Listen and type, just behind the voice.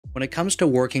When it comes to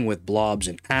working with blobs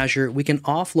in Azure, we can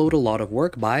offload a lot of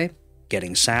work by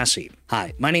getting sassy.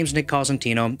 Hi, my name is Nick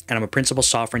Cosentino, and I'm a Principal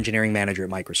Software Engineering Manager at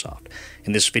Microsoft.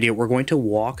 In this video, we're going to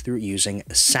walk through using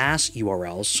SAS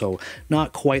URLs, so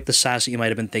not quite the SAS that you might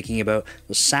have been thinking about,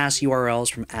 the SAS URLs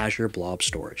from Azure Blob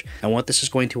Storage. And what this is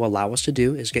going to allow us to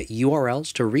do is get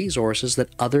URLs to resources that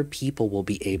other people will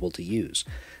be able to use.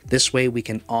 This way, we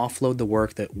can offload the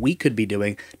work that we could be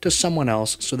doing to someone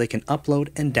else so they can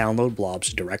upload and download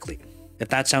blobs directly. If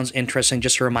that sounds interesting,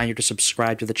 just a reminder to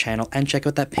subscribe to the channel and check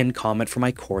out that pinned comment for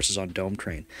my courses on Dome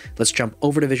Train. Let's jump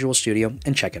over to Visual Studio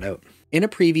and check it out. In a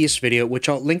previous video, which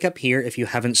I'll link up here if you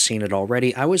haven't seen it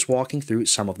already, I was walking through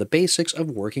some of the basics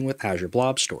of working with Azure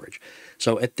Blob Storage.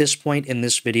 So at this point in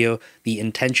this video, the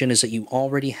intention is that you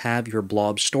already have your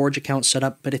Blob Storage account set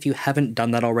up, but if you haven't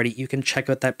done that already, you can check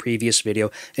out that previous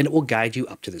video and it will guide you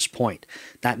up to this point.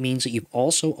 That means that you've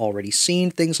also already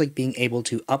seen things like being able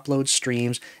to upload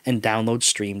streams and download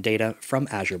stream data from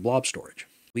Azure Blob Storage.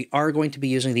 We are going to be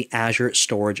using the Azure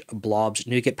Storage Blobs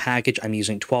NuGet package. I'm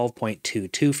using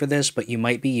 12.22 for this, but you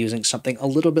might be using something a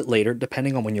little bit later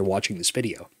depending on when you're watching this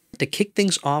video. To kick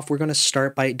things off, we're going to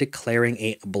start by declaring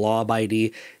a blob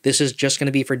ID. This is just going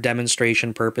to be for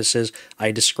demonstration purposes.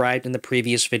 I described in the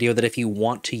previous video that if you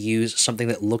want to use something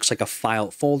that looks like a file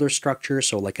folder structure,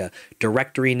 so like a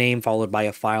directory name followed by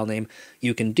a file name,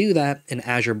 you can do that in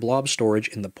Azure Blob Storage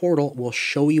in the portal. We'll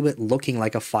show you it looking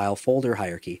like a file folder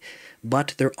hierarchy,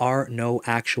 but there are no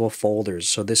actual folders.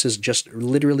 So this is just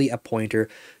literally a pointer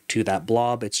to that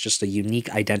blob. It's just a unique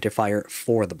identifier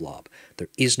for the blob. There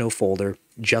is no folder,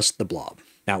 just the blob.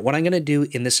 Now, what I'm going to do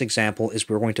in this example is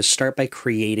we're going to start by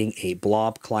creating a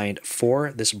blob client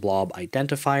for this blob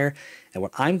identifier. And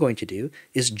what I'm going to do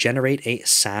is generate a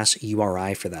SAS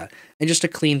URI for that. And just to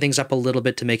clean things up a little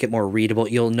bit to make it more readable,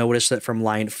 you'll notice that from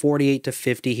line 48 to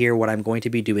 50 here, what I'm going to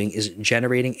be doing is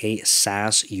generating a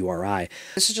SAS URI.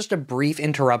 This is just a brief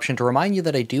interruption to remind you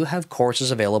that I do have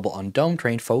courses available on Dome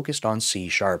Train focused on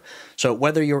C#. So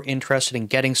whether you're interested in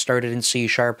getting started in C#,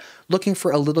 looking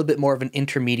for a little bit more of an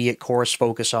intermediate course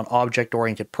focused on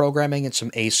object-oriented programming and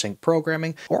some async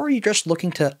programming, or are you just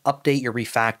looking to update your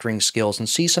refactoring skills and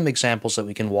see some examples that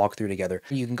we can walk through together,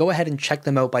 you can go ahead and check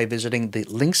them out by visiting the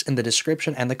links in the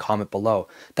description and the comment below.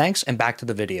 Thanks, and back to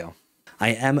the video. I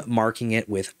am marking it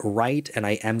with write, and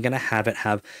I am going to have it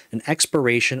have an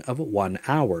expiration of 1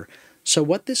 hour. So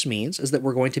what this means is that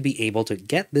we're going to be able to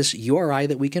get this URI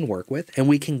that we can work with, and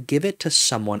we can give it to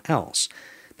someone else.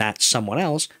 That someone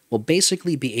else will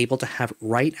basically be able to have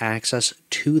write access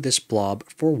to this blob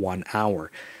for 1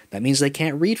 hour. That means they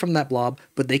can't read from that blob,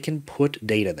 but they can put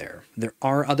data there. There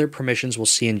are other permissions we'll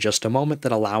see in just a moment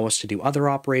that allow us to do other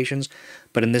operations,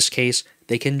 but in this case,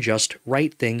 they can just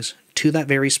write things to that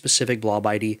very specific blob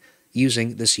ID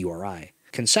using this URI.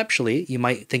 Conceptually, you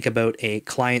might think about a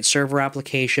client-server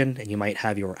application, and you might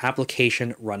have your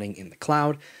application running in the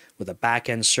cloud with a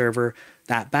backend server.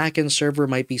 That backend server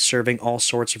might be serving all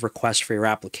sorts of requests for your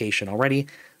application already,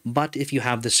 but if you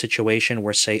have this situation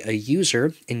where, say, a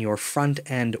user in your front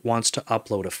end wants to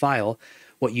upload a file,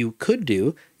 what you could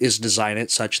do is design it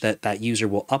such that that user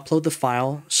will upload the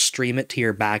file, stream it to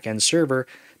your backend server,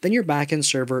 then your backend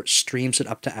server streams it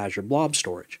up to Azure Blob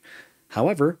Storage.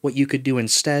 However, what you could do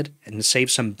instead, and save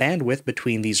some bandwidth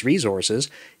between these resources,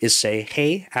 is say,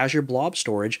 hey, Azure Blob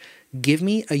Storage, give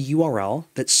me a URL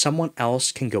that someone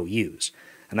else can go use.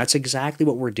 And that's exactly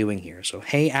what we're doing here. So,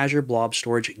 hey, Azure Blob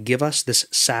Storage, give us this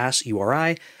SAS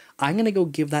URI. I'm going to go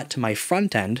give that to my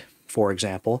front end, for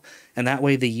example, and that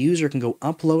way the user can go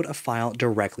upload a file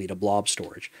directly to Blob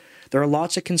Storage. There are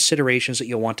lots of considerations that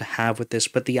you'll want to have with this,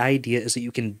 but the idea is that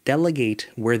you can delegate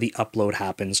where the upload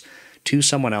happens to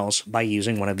someone else by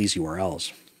using one of these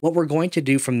URLs. What we're going to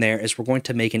do from there is we're going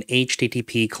to make an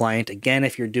HTTP client. Again,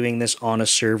 if you're doing this on a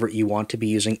server, you want to be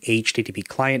using HTTP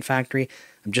Client Factory.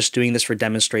 I'm just doing this for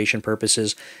demonstration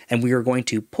purposes, and we are going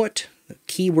to put, the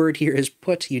key word here is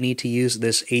put. You need to use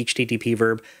this HTTP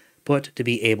verb, put, to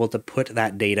be able to put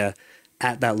that data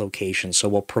at that location. So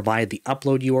we'll provide the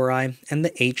upload URI and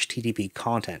the HTTP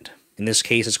content. In this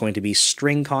case, it's going to be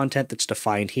string content that's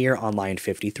defined here on line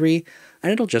 53,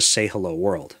 and it'll just say hello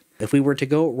world. If we were to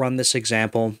go run this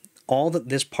example, all that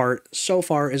this part so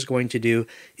far is going to do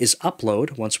is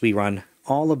upload. Once we run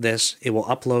all of this, it will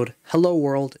upload hello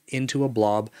world into a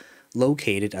blob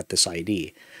located at this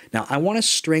ID. Now, I want to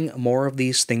string more of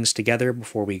these things together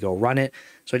before we go run it,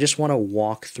 so I just want to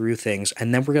walk through things,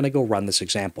 and then we're going to go run this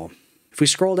example. If we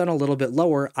scroll down a little bit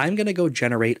lower, I'm going to go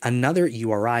generate another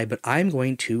URI, but I'm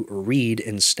going to read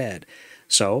instead.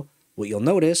 So what you'll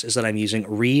notice is that I'm using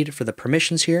read for the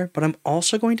permissions here, but I'm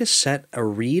also going to set a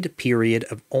read period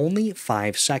of only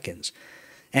 5 seconds.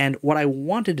 And what I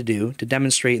wanted to do to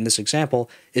demonstrate in this example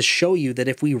is show you that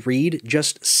if we read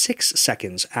just 6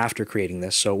 seconds after creating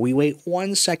this, so we wait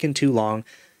 1 second too long,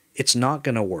 it's not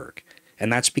going to work.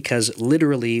 And that's because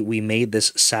literally we made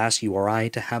this SAS URI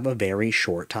to have a very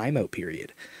short timeout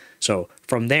period. So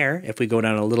from there, if we go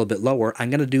down a little bit lower, I'm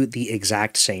going to do the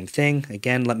exact same thing.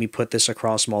 Again, let me put this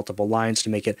across multiple lines to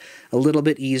make it a little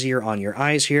bit easier on your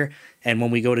eyes here. And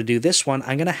when we go to do this one,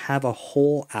 I'm going to have a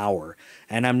whole hour.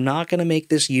 And I'm not going to make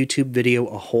this YouTube video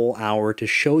a whole hour to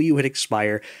show you it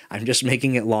expire. I'm just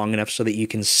making it long enough so that you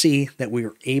can see that we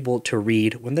are able to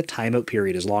read when the timeout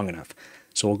period is long enough.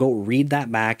 So we'll go read that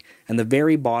back, and the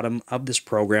very bottom of this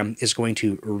program is going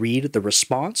to read the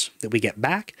response that we get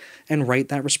back and write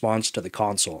that response to the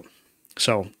console.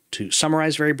 So to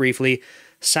summarize very briefly,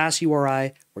 SAS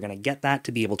URI, we're going to get that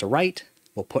to be able to write.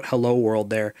 We'll put hello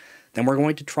world there. Then we're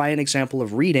going to try an example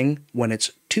of reading when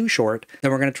it's too short.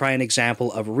 Then we're going to try an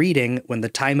example of reading when the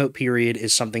timeout period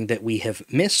is something that we have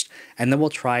missed. And then we'll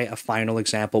try a final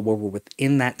example where we're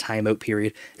within that timeout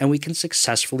period and we can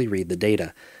successfully read the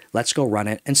data. Let's go run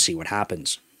it and see what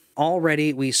happens.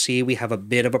 Already we see we have a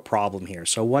bit of a problem here.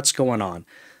 So what's going on?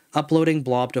 Uploading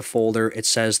blob to folder, it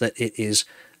says that it is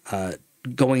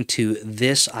going to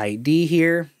this ID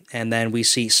here. And then we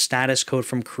see status code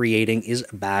from creating is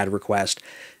bad request.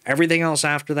 Everything else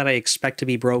after that I expect to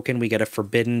be broken. We get a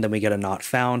forbidden, then we get a not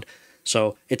found.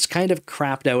 So it's kind of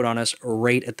crapped out on us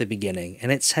right at the beginning,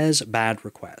 and it says bad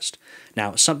request.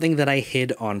 Now, something that I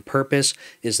hid on purpose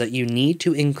is that you need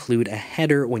to include a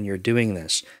header when you're doing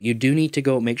this. You do need to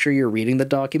go make sure you're reading the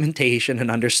documentation and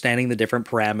understanding the different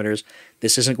parameters.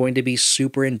 This isn't going to be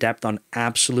super in-depth on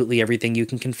absolutely everything you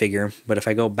can configure, but if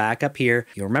I go back up here,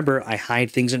 you'll remember I hide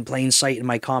things in plain sight in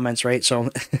my comments, right? So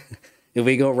if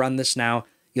we go run this now,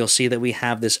 you'll see that we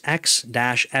have this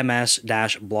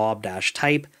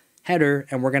x-ms-blob-type header,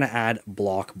 and we're going to add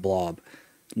block blob.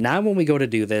 Now when we go to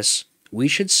do this, we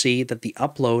should see that the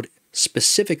upload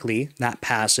specifically that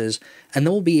passes, and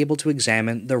then we'll be able to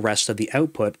examine the rest of the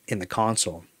output in the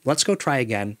console. Let's go try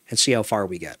again and see how far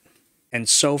we get. And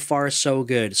so far, so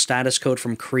good. Status code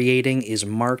from creating is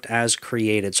marked as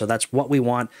created, so that's what we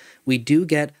want. We do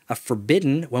get a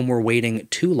forbidden when we're waiting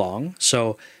too long,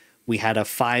 so we had a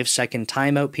 5-second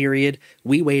timeout period.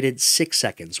 We waited 6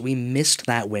 seconds. We missed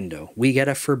that window. We get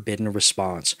a forbidden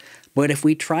response. But if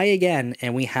we try again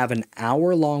and we have an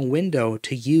hour-long window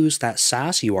to use that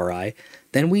SAS URI,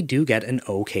 then we do get an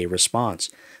okay response.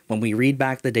 When we read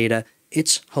back the data,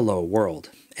 it's hello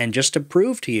world. And just to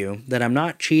prove to you that I'm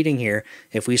not cheating here,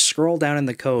 if we scroll down in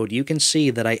the code, you can see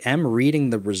that I am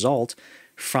reading the result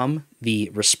from the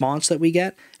response that we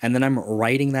get, and then I'm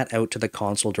writing that out to the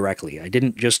console directly. I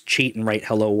didn't just cheat and write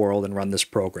hello world and run this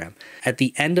program. At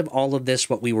the end of all of this,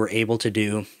 what we were able to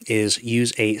do is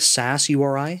use a SAS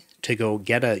URI to go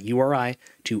get a URI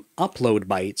to upload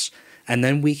bytes, and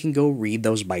then we can go read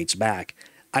those bytes back.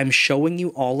 I'm showing you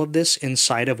all of this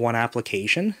inside of one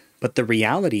application, but the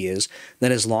reality is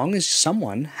that as long as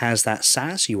someone has that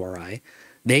SAS URI,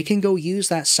 they can go use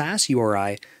that SAS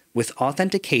URI with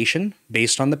authentication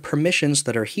based on the permissions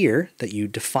that are here that you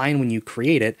define when you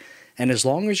create it, and as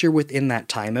long as you're within that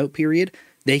timeout period,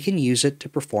 they can use it to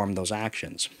perform those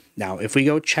actions. Now, if we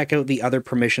go check out the other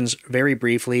permissions very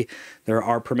briefly, there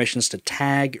are permissions to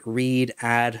tag, read,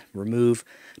 add, remove,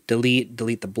 delete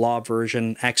the blob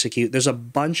version, execute. There's a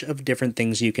bunch of different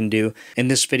things you can do. In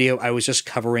this video, I was just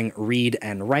covering read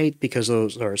and write because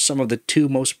those are some of the two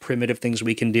most primitive things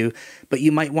we can do, but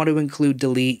you might want to include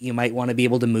delete. You might want to be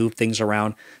able to move things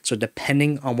around. So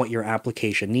depending on what your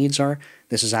application needs are,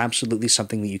 this is absolutely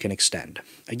something that you can extend.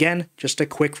 Again, just a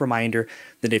quick reminder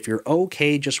that if you're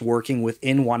okay just working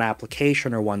within one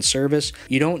application or one service,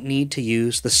 you don't need to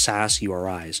use the SAS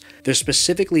URIs. They're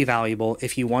specifically valuable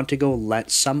if you want to go let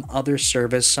some other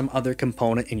service, some other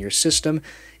component in your system,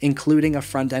 including a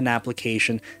front-end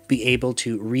application, be able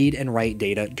to read and write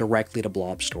data directly to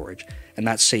blob storage. And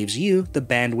that saves you the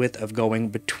bandwidth of going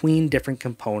between different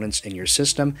components in your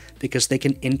system because they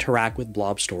can interact with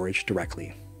blob storage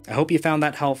directly. I hope you found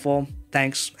that helpful.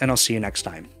 Thanks, and I'll see you next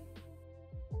time.